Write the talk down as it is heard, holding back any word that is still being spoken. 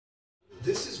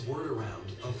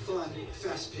WordAround, a fun,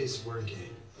 fast-paced word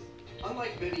game.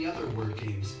 Unlike many other word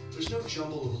games, there's no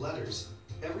jumble of letters.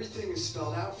 Everything is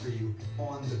spelled out for you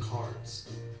on the cards.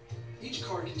 Each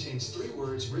card contains 3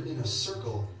 words written in a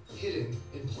circle, hidden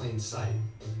in plain sight.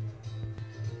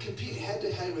 Compete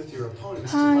head-to-head with your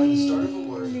opponents to find the start of a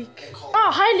word and call it.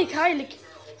 Heilig.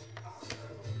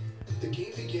 The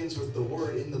game begins with the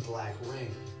word in the black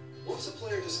ring. Once a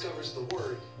player discovers the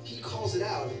word, he calls it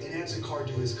out and adds a card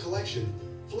to his collection,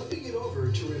 flipping it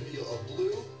over to reveal a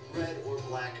blue, red, or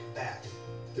black back.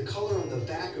 The color on the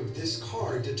back of this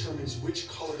card determines which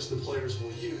colors the players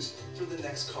will use for the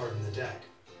next card in the deck.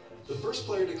 The first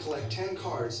player to collect 10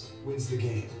 cards wins the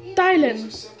game. Rules are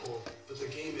simple, but the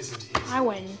game isn't easy. I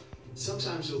win.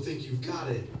 Sometimes you'll think you've got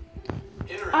it,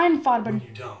 I'm Farben. when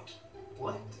you don't.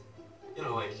 What? You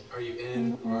know, like, are you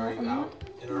in or are you out?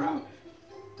 In or out?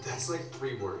 That's like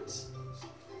 3 words.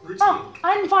 Routine.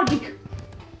 I'm Farbig.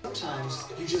 Sometimes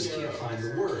you just can't find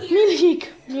the word. Milchig.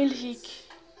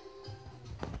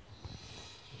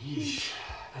 Yeesh.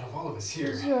 Out of all of us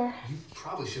here, Sure. you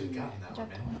probably should have gotten that one,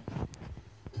 man.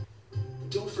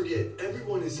 Don't forget,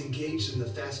 everyone is engaged in the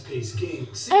fast-paced game.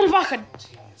 Erwachen.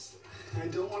 I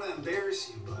don't want to embarrass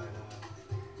you, but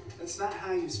that's not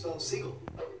how you spell seagull.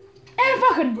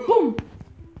 Erwachen. Boom.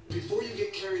 Before you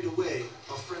get carried away,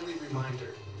 a friendly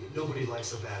reminder. Nobody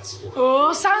likes a bad sport.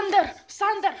 Oh, Sander.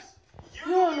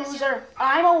 You're a loser.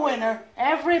 I'm a winner.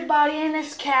 Everybody in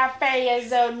this cafe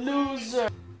is a loser.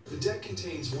 The deck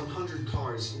contains 100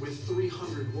 cards with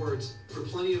 300 words for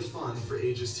plenty of fun for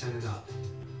ages 10 and up.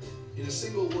 In a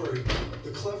single word,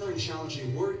 the clever and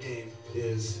challenging word game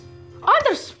is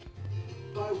Anders.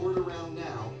 Buy WordAround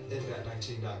now at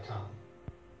bet19.com.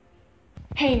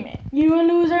 Hey man, you a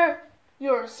loser?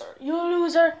 You're a sir. You a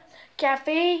loser?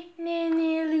 Cafe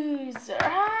Nini loser.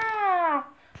 Ha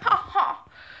ha.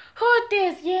 Who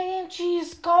this? Yeah,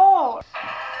 cheese go.